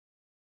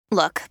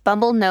Look,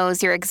 Bumble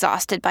knows you're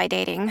exhausted by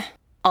dating.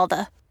 All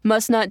the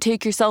must not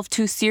take yourself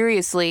too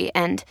seriously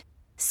and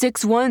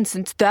 6'1"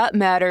 since that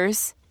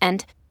matters.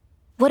 And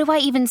what do I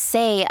even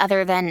say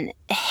other than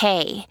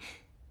hey?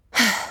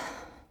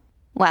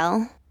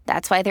 Well,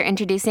 that's why they're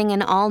introducing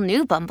an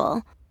all-new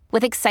Bumble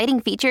with exciting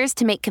features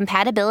to make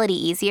compatibility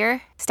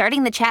easier,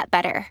 starting the chat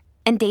better,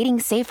 and dating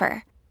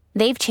safer.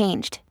 They've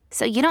changed,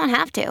 so you don't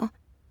have to.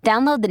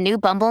 Download the new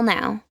Bumble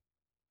now.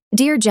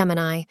 Dear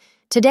Gemini,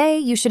 today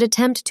you should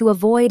attempt to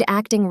avoid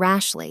acting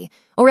rashly,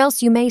 or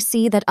else you may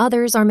see that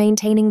others are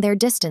maintaining their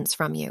distance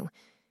from you.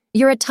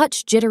 You're a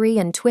touch jittery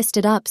and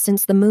twisted up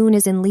since the moon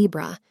is in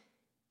Libra.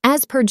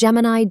 As per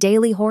Gemini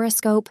daily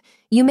horoscope,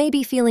 you may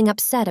be feeling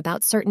upset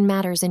about certain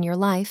matters in your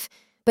life,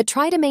 but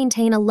try to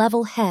maintain a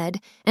level head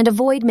and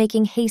avoid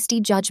making hasty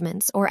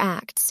judgments or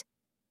acts.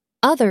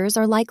 Others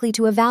are likely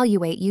to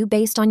evaluate you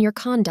based on your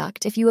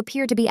conduct if you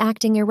appear to be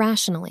acting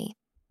irrationally.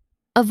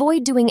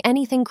 Avoid doing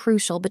anything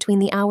crucial between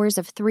the hours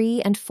of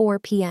 3 and 4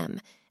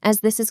 p.m., as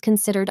this is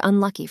considered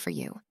unlucky for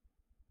you.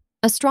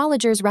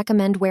 Astrologers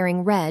recommend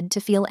wearing red to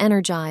feel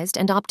energized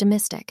and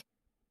optimistic.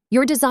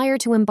 Your desire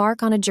to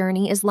embark on a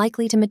journey is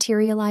likely to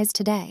materialize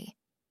today.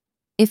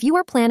 If you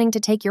are planning to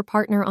take your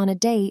partner on a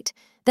date,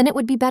 then it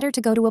would be better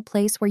to go to a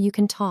place where you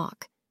can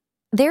talk.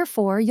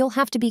 Therefore, you'll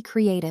have to be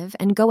creative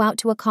and go out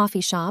to a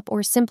coffee shop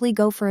or simply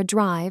go for a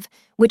drive,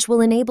 which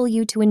will enable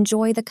you to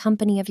enjoy the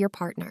company of your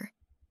partner.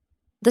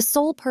 The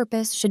sole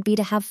purpose should be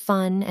to have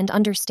fun and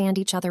understand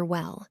each other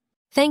well.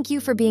 Thank you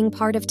for being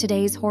part of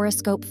today's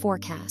horoscope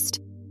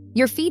forecast.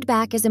 Your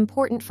feedback is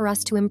important for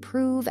us to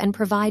improve and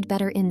provide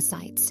better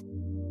insights.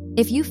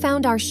 If you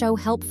found our show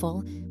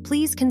helpful,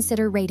 please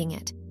consider rating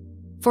it.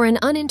 For an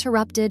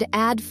uninterrupted,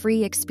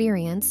 ad-free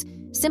experience,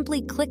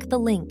 simply click the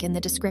link in the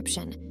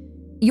description.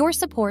 Your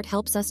support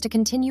helps us to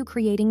continue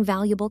creating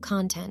valuable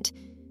content.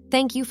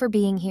 Thank you for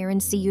being here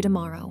and see you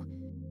tomorrow.